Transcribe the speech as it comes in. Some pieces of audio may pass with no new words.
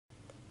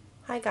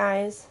Hi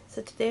guys,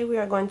 so today we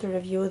are going to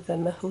review the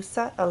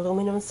Mahusa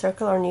aluminum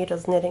circular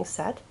needles knitting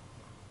set.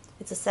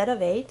 It's a set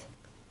of 8.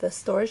 The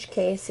storage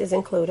case is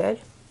included.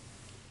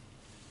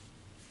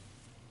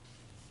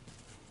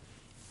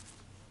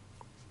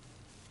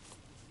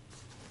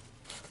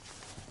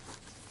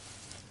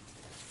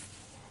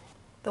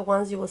 The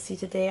ones you will see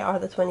today are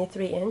the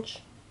 23-inch.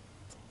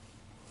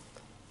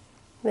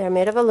 They are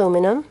made of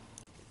aluminum.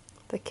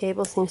 The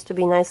cable seems to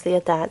be nicely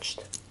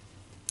attached.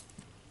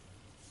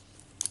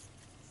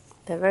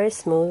 They're very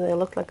smooth. They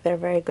look like they're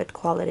very good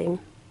quality.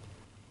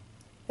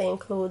 They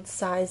include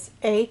size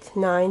 8,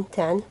 9,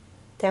 10,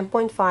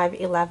 10.5,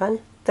 11,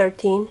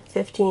 13,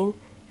 15,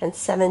 and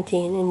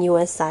 17 in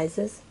US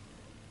sizes.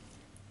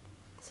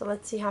 So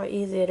let's see how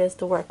easy it is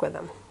to work with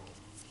them.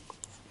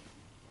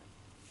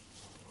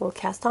 We'll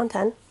cast on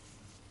 10.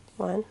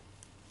 1,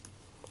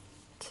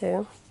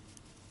 2,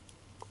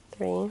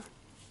 3,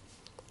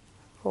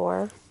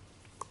 4,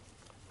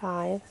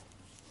 5,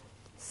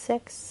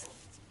 6,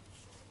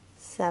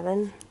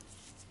 7,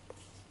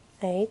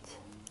 8,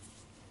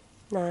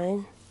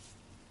 9,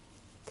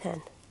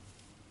 10.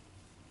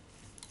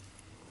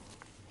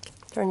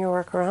 Turn your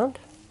work around,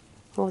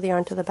 move the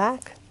yarn to the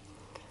back,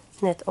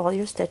 knit all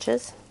your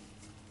stitches.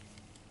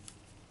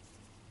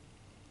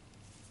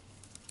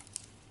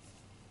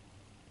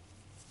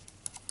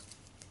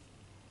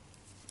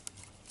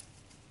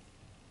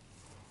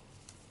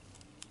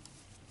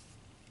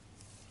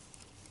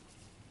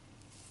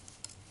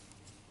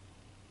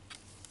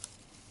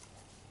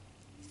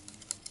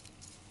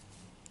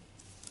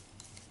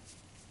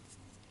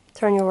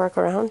 Turn your work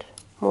around,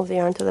 move the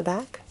yarn to the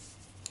back,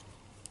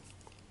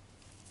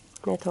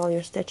 knit all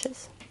your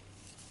stitches.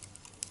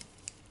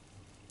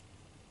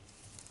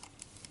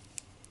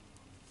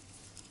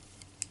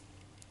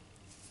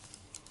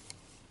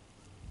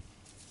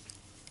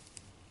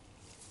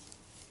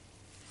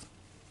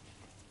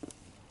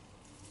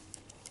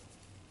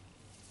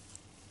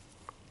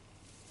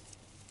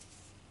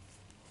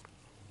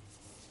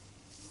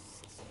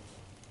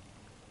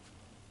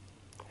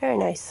 Very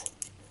nice.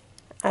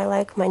 I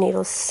like my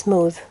needles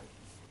smooth.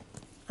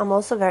 I'm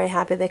also very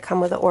happy they come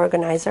with an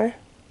organizer,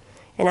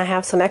 and I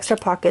have some extra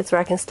pockets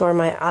where I can store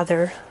my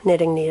other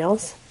knitting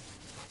needles.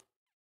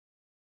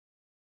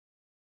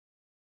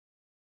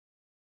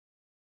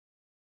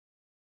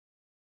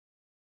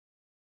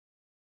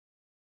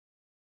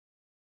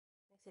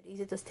 Makes it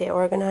easy to stay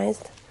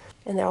organized,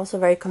 and they're also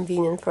very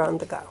convenient for on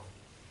the go.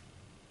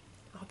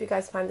 I hope you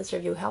guys find this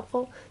review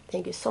helpful.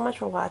 Thank you so much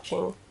for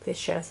watching. Please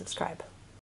share and subscribe.